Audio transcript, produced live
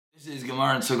This is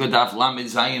Gemara and Sukkot Daf Lamed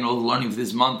Zayin. All the learning for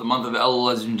this month, the month of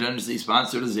Elul, has been generously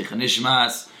sponsored as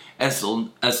Zechanishmas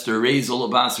Esther Rezel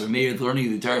Abbas Meir. The learning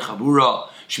of the Torah Chabura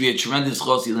should be a tremendous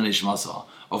chosi l'nishmasa.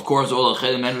 Of course, all the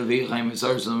Chedim and Vivek Chaim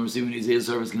Service and receiving Isaiah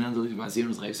service can handle these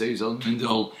Basim Chayv Seisel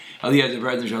Mindol Aliyah the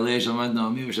President Shalei Shalman No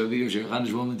Amir Shavir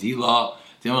Shechanish Woman Tila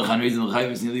Timon Khan Reason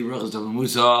Chayv Snili Brachas Tav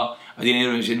Musa Adin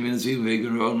Aaron Shin Min Tzvi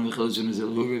Vegan Ron Michal Shin Zel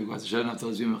Hurri Because Shan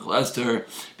Aftal Tzvi Michal Esther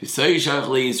B'Say Shach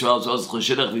Li Yisrael Tzos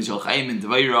Chashidach V'Shal Chaim and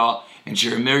Tveira and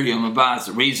Shir Miriam Abbas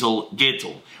Rezel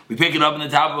Gittel. We pick it up in the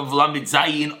top of Lamed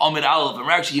Zayin Amid Aleph, and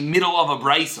we're actually in the middle of a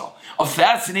brisa. A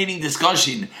fascinating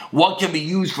discussion. What can be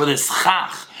used for the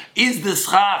schach? Is the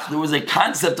schach, there was a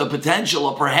concept of potential,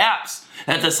 or perhaps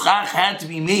that the schach had to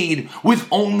be made with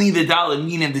only the daled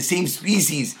minim, the same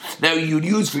species that you would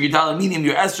use for your daled minim,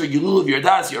 your Esther, your lulav, your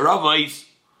das, your ravais.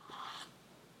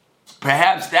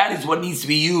 Perhaps that is what needs to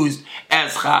be used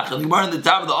as schach. And the Gemara in the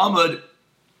top of the Amud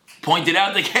pointed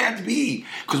out that can't be,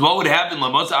 because what would happen?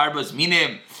 Lamotza arbas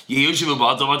minim. And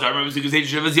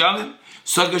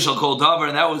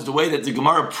that was the way that the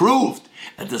Gemara proved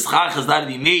that the schach is not to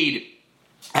be made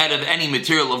out of any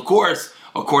material. Of course,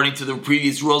 according to the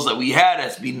previous rules that we had, it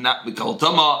has to be not mikal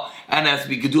tama and it has to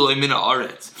be gedulei mina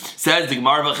aretz. Says the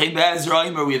Gemara v'chein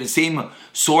be'Ezra, we have the same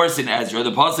source in Ezra.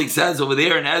 The pasuk says over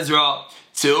there in Ezra,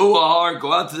 "Tzeu ahar,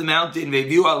 go out to the mountain,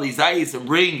 ve'viu ali zayis, and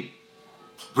bring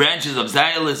branches of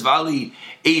zayilis, vali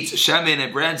eight shemen,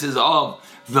 and branches of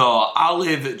the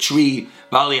olive tree,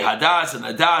 Bali Hadas and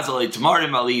Hadas, Ali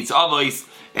Tamarim, Ali Tzavos,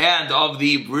 and of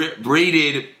the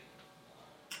braided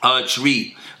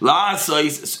tree. La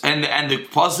Sois, and the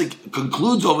pasuk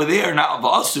concludes over there, not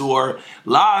Vasur,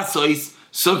 La Sois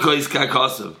Sukkos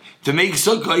Kakasav, to make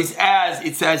Sukkos as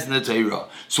it says in the Torah.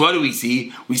 So what do we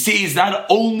see? We see it's not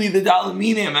only the daled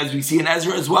minim, as we see in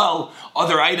Ezra as well,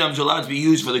 other items are allowed to be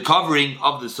used for the covering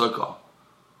of the Sukkah.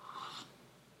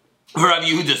 Rav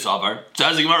Yehuda Savar. So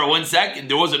as the Gemara, 1 second,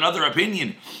 there was another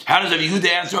opinion. How does Rav Yehuda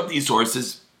answer up these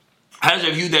sources? How does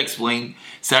Rav Yehuda explain?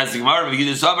 Says the Gemara, Rav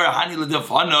Yehuda Savar, Hani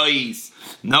l'defanois.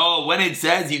 No, when it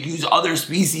says you use other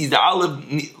species, the olive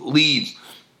leaves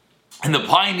and the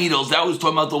pine needles, that was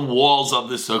talking about the walls of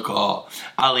the sukkah.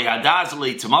 Ali hadas,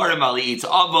 ali tamarim, ali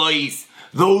avois.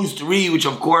 Those three, which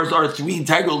of course are three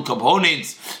integral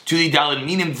components to the daled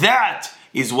minim, that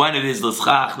is when it is the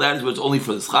schach. That is what's only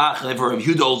for the schach. And if Rav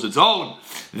Yehuda holds its own,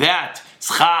 that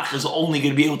schach is only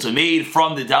going to be able to be made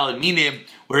from the daled minim,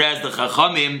 whereas the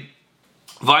chachamim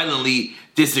violently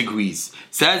disagrees.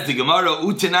 Says the Gemara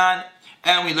Utanan,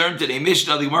 and we learned today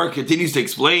Mishnah. The Gemara continues to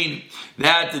explain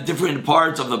that the different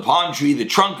parts of the palm tree, the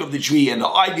trunk of the tree, and the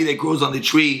ivy that grows on the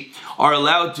tree are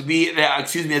allowed to be, that they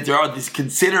are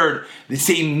considered the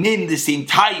same min, the same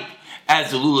type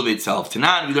as the lulav itself.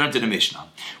 Tanan, we learned in the Mishnah.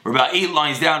 We're about 8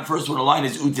 lines down. First one, the line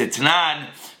is Utet Tanan,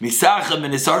 Misachem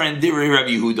and Isar and Divrei Rav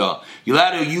Yehuda. You're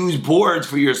allowed to use boards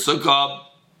for your sukkah.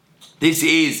 This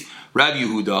is Rav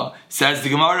Yehuda. Says the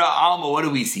Gemara, Alma, what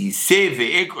do we see? Sev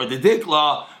ve'ikra the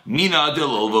dikla, mina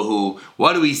delovahu.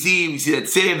 What do we see? We see that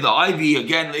sev, the ivy,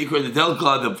 again, the ikra the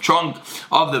dikla, the trunk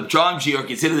of the palm tree are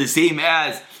considered the same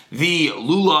as the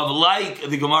lulav, like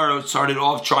the Gemara started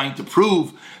off trying to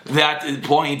prove that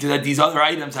point that these other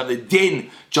items have the din,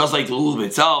 just like the lulav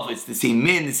itself. It's the same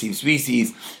min, the same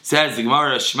species. Says the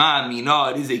Gemara, Shema Mina,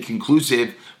 it is a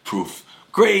conclusive proof.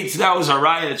 Great, so that was our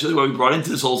raya. That's really what we brought into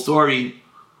this whole story.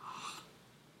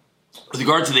 With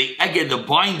regard to the eged, the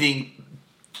binding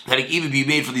that it can even be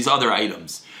made for these other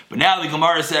items. But now the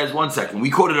Gemara says, 1 second, we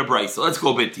quoted a brayso, so let's go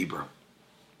a bit deeper.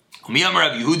 Rav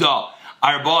Yehuda,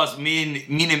 our boss, minim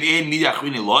in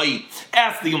midachrin eloi.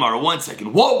 Ask the Gemara, 1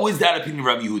 second. What was that opinion of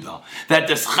Rav Yehuda? That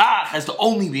the schach has to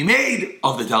only be made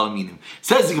of the daled minim.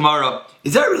 Says the Gemara,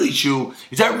 is that really true?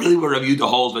 Is that really what Rav Yehuda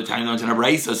holds by the time learns in a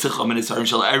brayso? Sicham and Isarim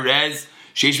shel erez.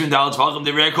 That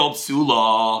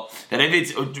if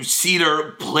it's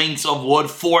cedar planks of wood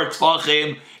 4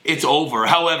 tfachim, it's over.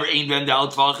 However, ein ben dal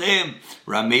tfachim,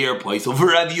 Rameir place over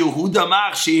Rav Yehuda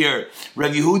machshir.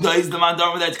 Rav Yehuda is the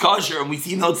mandar that's kosher, and we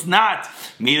see no, it's not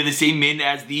made of the same min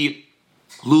as the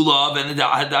lulav and the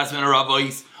hadas min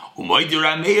ravois.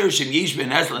 Rameir shem yesh ben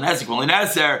eslan esik only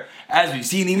neser. As we've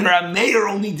seen, even Rameir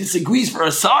only disagrees for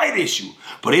a side issue.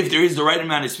 But if there is the right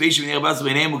amount of space,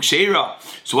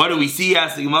 so what do we see?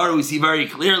 As the Gemara, we see very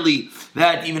clearly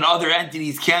that even other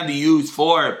entities can be used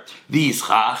for the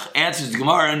schach. Answers the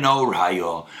Gemara, no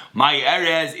rayo. My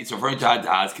erez, it's referring to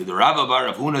hadas. The Rava bar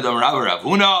Ravuna, the Rava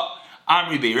Ravuna,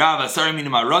 Amri beirava, Saraminim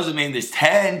Arozamin. There's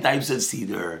 10 types of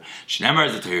cedar. Shnemer,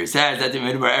 as the Torah says, that the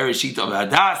Midbar erez sheet of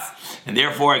hadas, and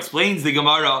therefore explains the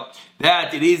Gemara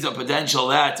that it is a potential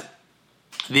that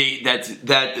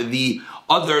the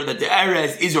other, that the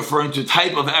erez is referring to a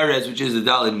type of erez, which is the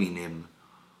daled minim.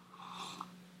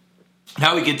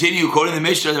 Now we continue quoting the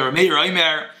Mishnah, the Rameir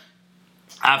Omer,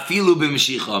 Afilu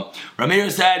b'Mashicha.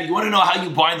 Rameir said, you want to know how you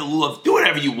bind the lulav? Do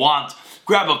whatever you want.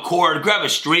 Grab a cord, grab a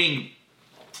string,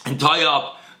 and tie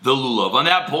up the lulav. On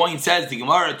that point, says the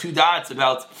Gemara, 2 dots,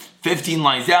 about 15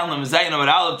 lines down, L'mazayin Amar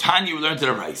Aleph, Tanya, we learned to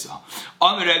the Raisa.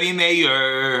 Amar Ravi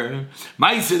Meir,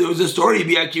 Maisa, there was a story,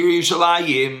 B'Akir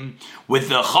Yushalayim, with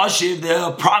the Chashiv,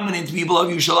 the prominent people of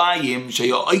Yushalayim,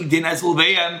 Shaya Oigdin Esel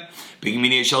Beyem,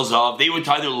 they would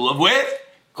tie their lulav with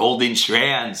golden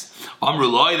strands.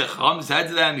 Amrullah, the Chacham said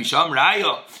to them, Misham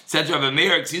Raya, said to Rabbi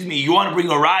Meir, excuse me, you want to bring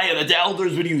a Raya that the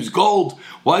elders would use gold?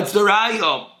 What's the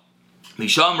Raya?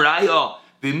 Misham Raya,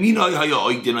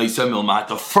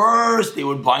 the first they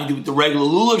would bind it with the regular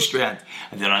lulav strand,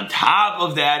 and then on top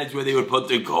of that is where they would put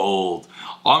the gold.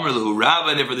 Amrullah,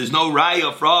 Rabbi, therefore there's no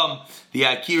Raya from the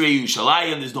Akira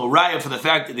Yushalayim, there's no raya for the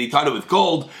fact that they tied it with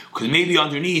gold, because maybe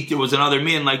underneath there was another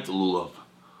min like the lulav.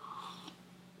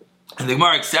 And the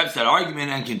Gemara accepts that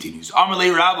argument and continues.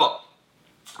 Amalei Rabba,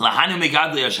 Lahanu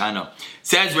Megadli Ashana,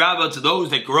 says Rabba to those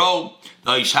that grow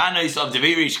the Ishanas of the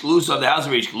Reish Kelusa, of the house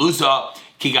of Reish Kelusa,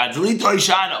 Ki Gadlito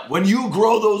Ishana, when you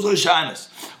grow those Ishanas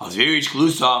of the Reish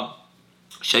Kelusa,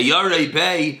 Shayarei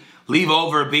Bay, leave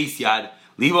over a base yad,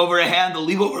 leave over a handle,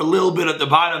 leave over a little bit at the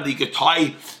bottom that you could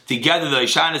tie together the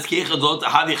Ishanas Kechadot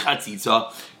Havi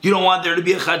Chatzitza. You don't want there to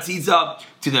be a Chatzitza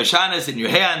to the Ishanas in your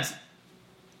hands.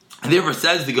 And therefore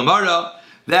says the Gemara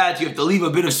that you have to leave a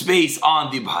bit of space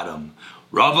on the bottom.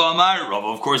 Rava Amar, Rava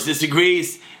of course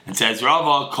disagrees and says,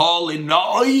 Rava, call in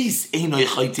na'is einoi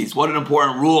chatzitz. What an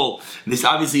important rule. And this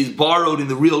obviously is borrowed in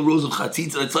the real rules of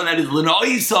chatzitz. That something that is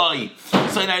l'na'isai,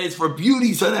 something that is for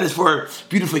beauty, something that is for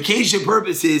beautification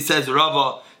purposes, says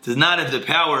Rava, does not have the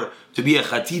power to be a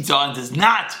chatzitza and does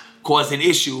not cause an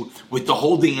issue with the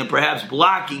holding and perhaps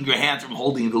blocking your hand from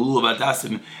holding the lulav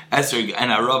adasim, esrog,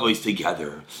 and aravos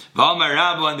together. V'amar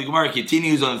Rabba, and the Gemara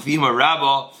continues on the theme of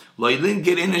Rabba, one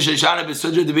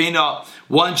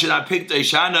should not pick the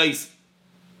ishanos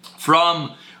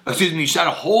from, you should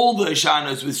not hold the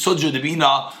ishanos with sudra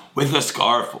debina, with a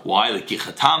scarf. Why? The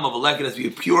kichatam of a leket has to be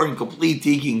a pure and complete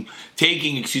taking of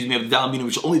the dalmina,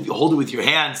 which only if you hold it with your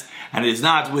hands, and it is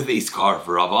not with a scarf.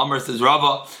 Rava Amar says,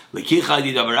 Rava, lekicha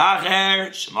di davar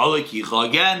acher, shema lekicha.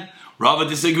 Again, Rava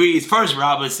disagrees. First,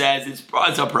 Rava says it's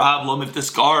a problem if the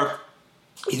scarf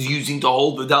is using to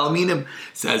hold the dalminim.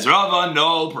 Says Rava,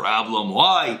 no problem.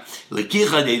 Why?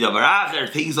 Lekicha di davar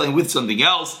acher, taking something with something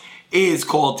else, is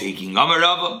called taking. Amar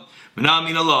Rava,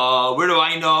 where do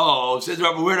I know? Says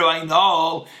Rava, where do I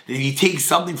know that if you take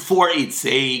something for its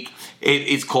sake,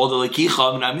 it's called a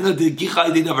lekicha?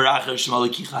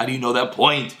 How do you know that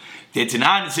point? The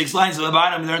Tanan, 6 lines on the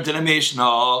bottom, we learned in the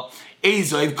Mishnah.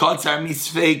 Ezoiv katzar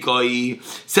misfeikoi,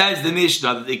 says the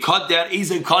Mishnah that they cut down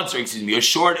Ezoiv katzar, a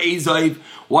short Ezoiv.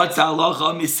 What's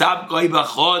halacha? Misabkoi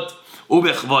b'chot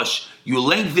ubechvash. You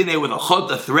lengthen it with a chot,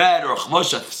 a thread, or a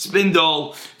chvash, a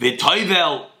spindle,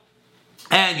 v'toivel,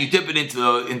 and you dip it into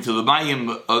the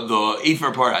mayim of the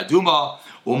Efer Par Aduma,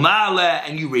 umale,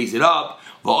 and you raise it up.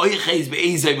 You hold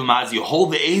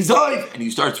the Ezoiv and you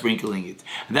start sprinkling it.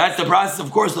 And that's the process,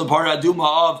 of course, of the Par Aduma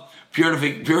of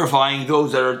purifying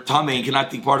those that are tamei and cannot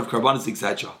take part of karbanos,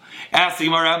 etc. Ask the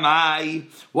Gemara,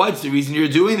 what's the reason you're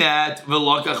doing that? The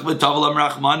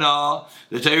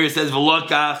Torah says,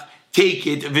 V'lokach, take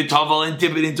it, v'taval, and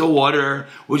dip it into water,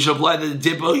 which will imply that the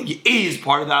dip is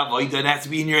part of the avodah, and has to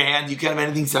be in your hand. You can't have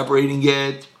anything separating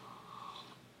it.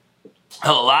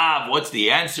 What's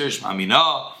the answer? Shema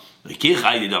mina, lekicha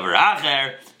yidavar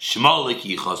acher, shema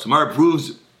lekicha. So Gemara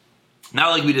proves,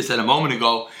 not like we just said a moment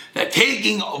ago, that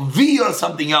taking via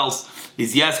something else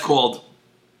is called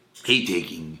a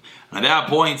taking. And at that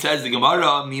point, says the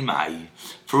Gemara, mimai.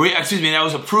 That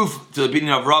was a proof to the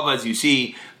opinion of Rava, as you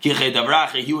see. He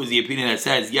was the opinion that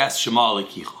says, yes, Shema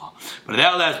lekicha. But at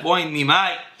that last point,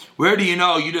 mimai, where do you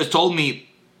know? You just told me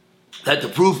that the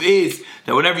proof is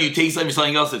that whenever you take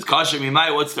something else that's kosher,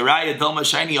 mimai, what's the raya? Dalma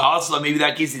shiny hasla, maybe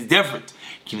that case is different.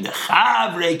 Not a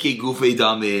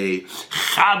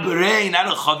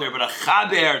chaber, but a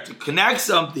chaber, to connect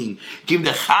something. Give the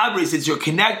chaber, since you're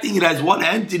connecting it as one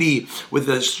entity with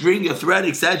a string, a thread,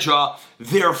 etc.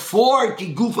 Therefore,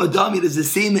 kigufa dami is the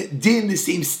same din, the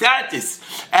same status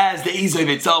as the Ezoiv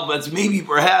itself. That's maybe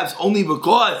perhaps only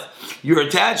because you're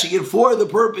attaching it for the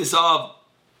purpose of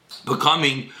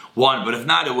becoming one. But if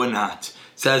not, it would not.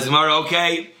 Says Gemara,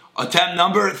 okay, attempt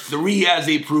number 3 as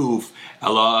a proof.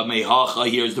 Allah mehacha,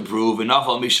 here's the proof. If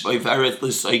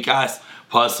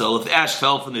ash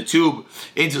fell from the tube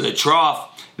into the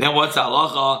trough, then what's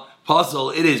halacha?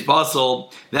 puzzle, it is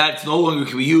puzzle that no longer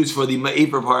can be used for the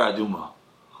Ma'aper Paraduma.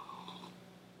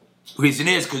 Reason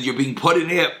is because you're being put in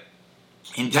it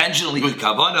intentionally with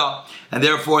Kavana, and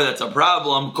therefore that's a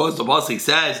problem because the Pasuk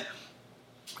says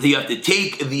that you have to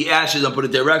take the ashes and put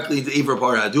it directly into Iver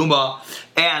Paraduma,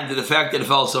 and the fact that it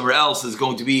fell somewhere else is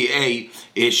going to be a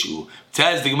issue. It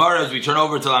says the Gemara as we turn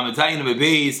over to Lametayim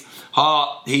Bebeis,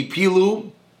 Ha He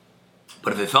Pilu,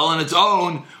 but if it fell on its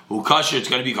own, who kosher, it's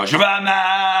going to be kosher.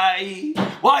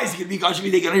 Why is it going to be kosher?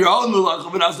 You take it on your own. You have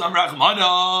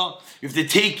to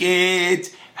take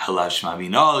it. That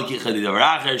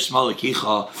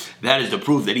is the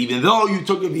proof that even though you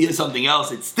took it via something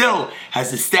else, it still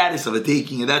has the status of a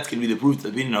taking, and that's going to be the proof of the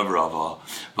opinion of Rava.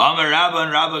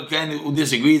 Rabba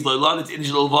disagrees. A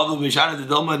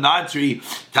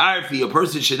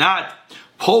person should not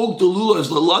poke the lulas.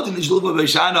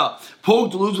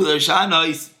 Poke the lulas with a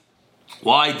shana.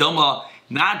 Why? Dama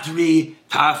natri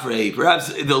tafre.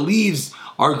 Perhaps the leaves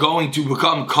are going to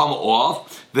come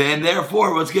off, then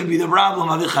therefore what's going to be the problem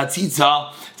of the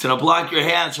chatzitza? It's going to block your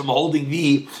hands from holding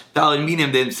the daled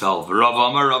minim themselves.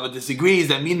 Rava disagrees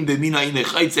that minim b'mina in the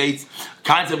chaytzitz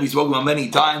concept we spoke about many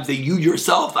times, that you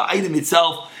yourself, the item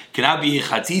itself, cannot be a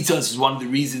chatzitza. This is one of the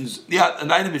reasons.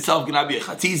 An item itself cannot be a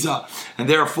chatzitza, and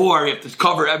therefore you have to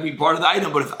cover every part of the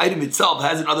item. But if the item itself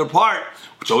has another part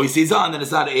which always stays on, then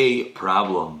it's not a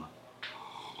problem.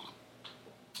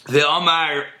 The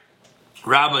Amar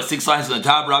Rabba, 6 lines on the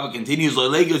top, Rabba continues,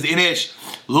 Lolegos inish,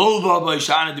 Lova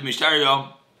b'shana de mishtario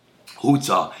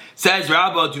hutza. Says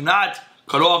Rabba, do not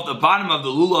cut off the bottom of the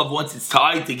lulav once it's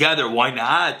tied together. Why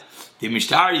not? The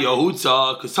mishtario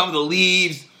hutza, because some of the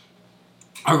leaves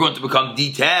are going to become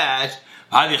detached.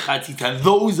 And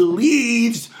those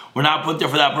leaves were not put there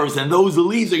for that purpose, and those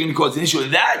leaves are going to cause an issue.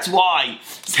 And that's why,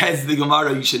 says the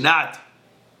Gemara, you should have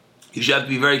to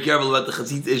be very careful about the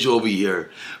chatzitz issue over here.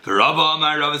 For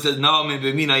Rava says, no, min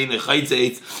b'mina in the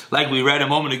chatzitz, like we read a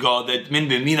moment ago, that min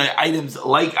b'mina items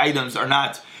are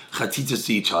not chatzitzas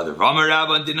to each other. Rama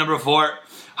Rabba did number 4,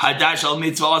 hadash al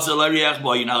mitzvah asar l'riach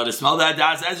bo. You're not allowed to smell that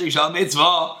das esrog shal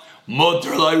mitzvah.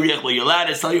 Motor l'riach bo. You're allowed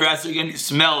to smell your esrog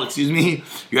smell. Your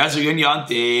esrog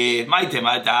yante. Maitem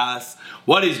hadas.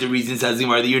 What is the reason, says the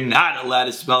Gemara, that you're not allowed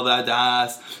to smell that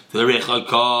das?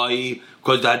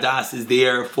 Because that das is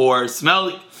there for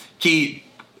smelling. Ki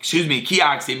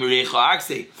akse mirecha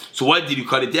akse. So what did you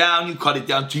cut it down? You cut it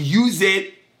down to use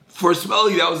it for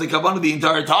smelling. That was the kavanah the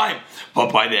entire time.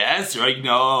 But by the esrog,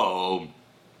 no.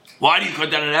 Why do you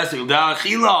cut down an esrog?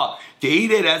 Da'achila. To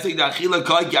eat it, esrog da'achila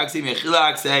kai ki akse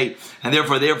mechila akse. And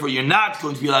therefore you're not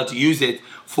going to be allowed to use it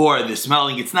for the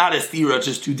smelling. It's not a stira, it's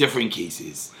just two different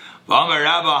cases. Says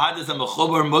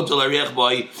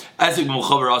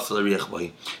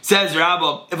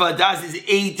Rabba, if a das is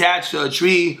attached to a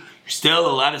tree, you're still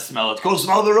allowed to smell it. Go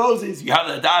smell the roses. You have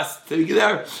the das there.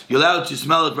 You're allowed to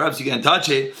smell it. Perhaps you can't touch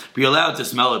it, but you're allowed to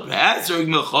smell it. Don't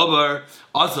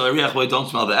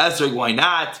smell the esrog. Why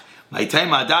not?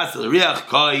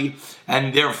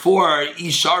 And therefore, if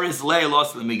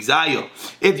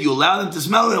you allow them to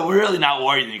smell it, we're really not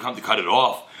worried that you come to cut it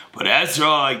off. But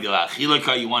esrog,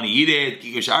 you want to eat it,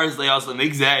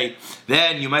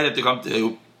 then you might have to come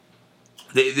to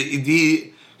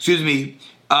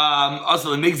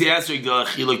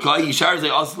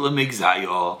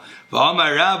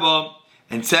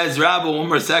and says Rabba, one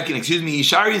more second,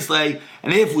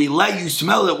 and if we let you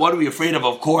smell it, what are we afraid of?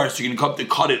 Of course, you're going to come to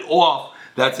cut it off.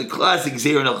 That's a classic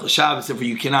Zera Nel Shabbos, therefore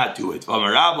you cannot do it.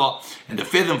 And the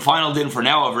fifth and final din for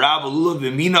now of Rabba, Lulav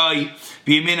B'minai,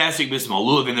 B'yamin Esrog B'smal,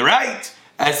 Lulav in the right,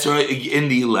 Esrog in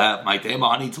the left.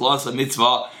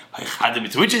 Mitzvah,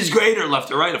 which is greater,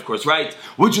 left or right, of course, right?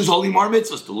 Which is holy more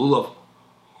mitzvahs, the Lulav.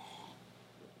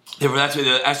 Therefore, that's where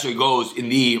the Esrog goes in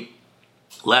the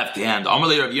left hand. Why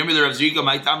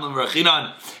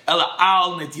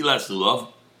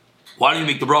do you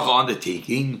make the bracha on the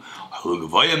taking? Everything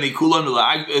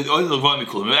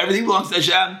belongs to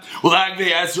Hashem.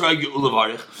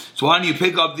 So why don't you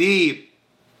pick up the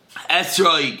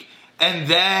esrog and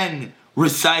then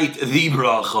recite the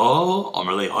bracha?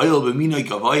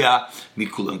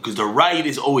 Because the right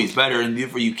is always better, and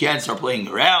therefore you can't start playing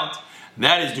around.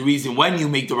 That is the reason when you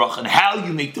make the bracha and how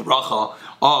you make the bracha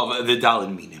of the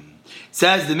daled minim.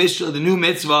 Says the Mishnah, the new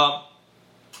mitzvah,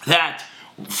 that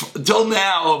until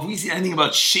now, have we seen anything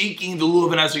about shaking the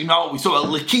lulav and esrog? No, we saw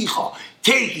about lekicha,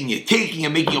 taking it,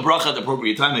 making a bracha at the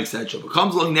appropriate time, etc. But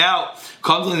comes along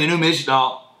the new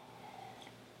Mishnah.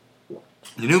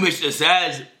 The new Mishnah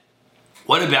says,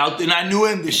 what about the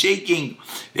nanuim, the shaking?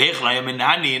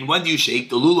 And when do you shake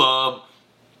the lulav?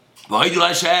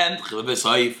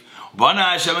 Bana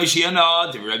Hashem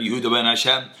Mashiach, Rabbi Yehuda ben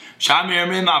Hashem, Shamir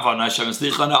Mim Avana Hashem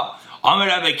Slichana. Amar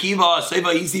Rabbi Akiva,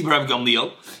 Seiva Yisi Rabbi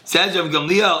Gamliel. Says Rabbi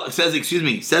Gamliel,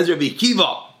 says Rabbi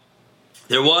Akiva,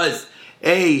 there was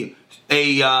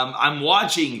I'm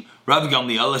watching Rabbi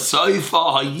Gamliel,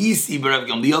 Seifa Hayisi Rabbi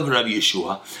Gamliel, Rabbi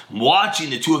Yeshua. I'm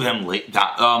watching the two of them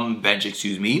bench,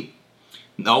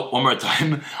 No, one more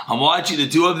time. I'm watching the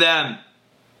two of them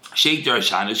shake their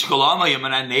Hashanah.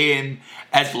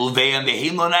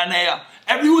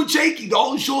 Everyone's shaking. The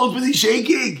whole shul is busy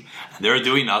shaking. And they're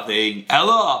doing nothing.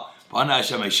 Ella. And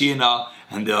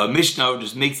the Mishnah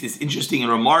just makes this interesting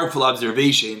and remarkable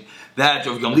observation that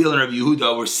Rav Gamliel and Rav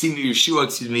Yehuda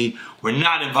were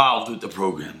not involved with the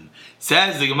program.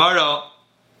 Says the Gemara,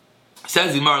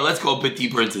 let's go a bit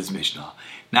deeper into this Mishnah.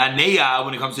 Now, Neya,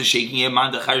 when it comes to shaking,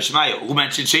 who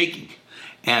mentioned shaking?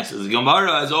 Answers the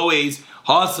Gemara, as always,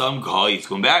 Hasam Kai.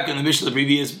 Going back in the Mishnah, the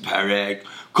previous Parek.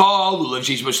 Call lulav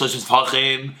sheish b'shloshes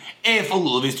tfachim. If a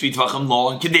lulav is 3 tfachim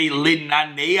long, kedei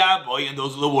lidna neya boy, and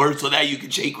those are the words so that you can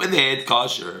shake with it.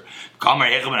 Kosher.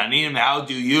 How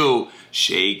do you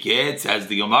shake it? Says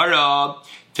the Gemara.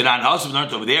 Tanan Hasam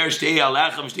learned over there. Shtei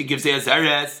alechem shtei kivsei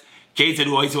aseres. Kate said,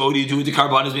 what do you do with the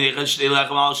carbonas?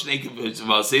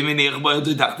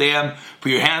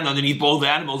 Put your hand underneath both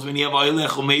animals. You pick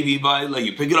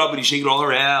it up and you shake it all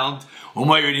around.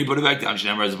 You put it back down. As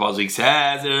the Pasuk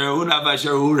says,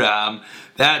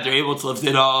 that they're able to lift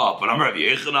it up. But I'm Rabbi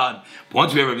Yechanan.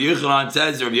 Once we have Rabbi Yechanan,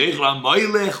 says Rabbi Yechanan,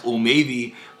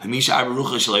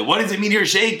 what does it mean you're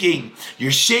shaking?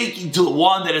 You're shaking to the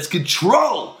one that has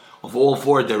control of all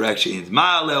 4 directions.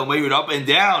 Up and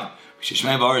down.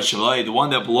 The one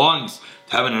that belongs to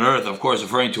heaven and earth, of course,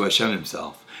 referring to Hashem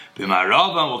himself.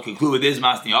 We'll conclude with this. The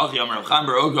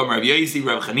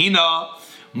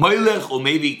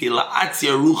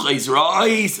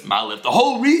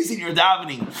whole reason you're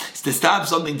davening is to stop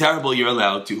something terrible you're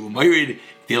allowed to. But if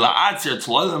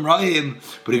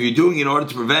you're doing it in order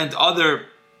to prevent other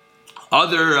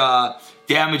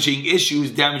damaging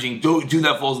issues, do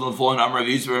that falls on the floor.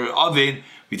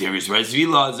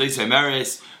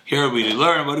 Here we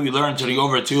learn, what do we learn? Turning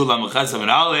over to Lamachas and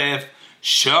Aleph,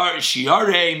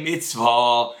 Shiare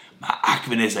Mitzvah,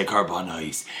 Ma'akvenes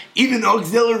Karbanos. Even the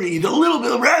auxiliary, the little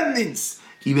bit of remnants,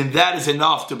 even that is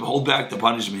enough to hold back the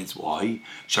punishments. Why?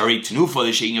 Shari Tenufa,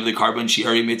 the shaking of the carbon,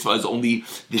 Shiare Mitzvah is only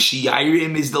the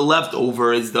Shiarim is the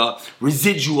leftover, is the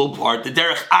residual part, the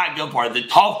Derech Aga part, the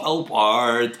Tafel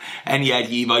part, and yet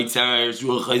he invites and it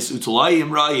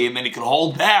can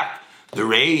hold back the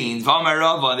rains.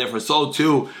 Therefore, so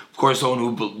too, of course,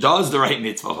 someone who does the right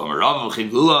mitzvah.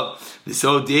 The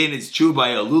so din is true by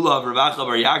a lulav Ravacha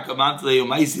Bar Yaakov Mantle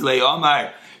Umaisi Le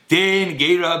Omar Din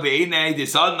Geira Beinei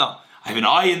Desadna. I have an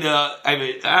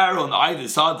arrow in the eye of the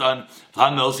Satan.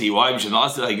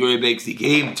 He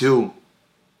came to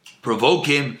provoke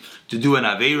him to do an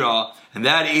Aveira. And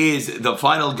that is the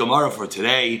final Gemara for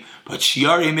today. But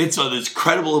Shiari Mitzvah, this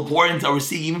credible importance that we're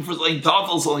seeing even for something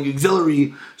Tafel, something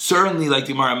auxiliary, certainly like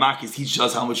the Gemara Makis teaches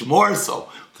us how much more so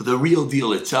for the real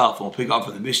deal itself. And we'll pick up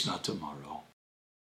for the Mishnah tomorrow.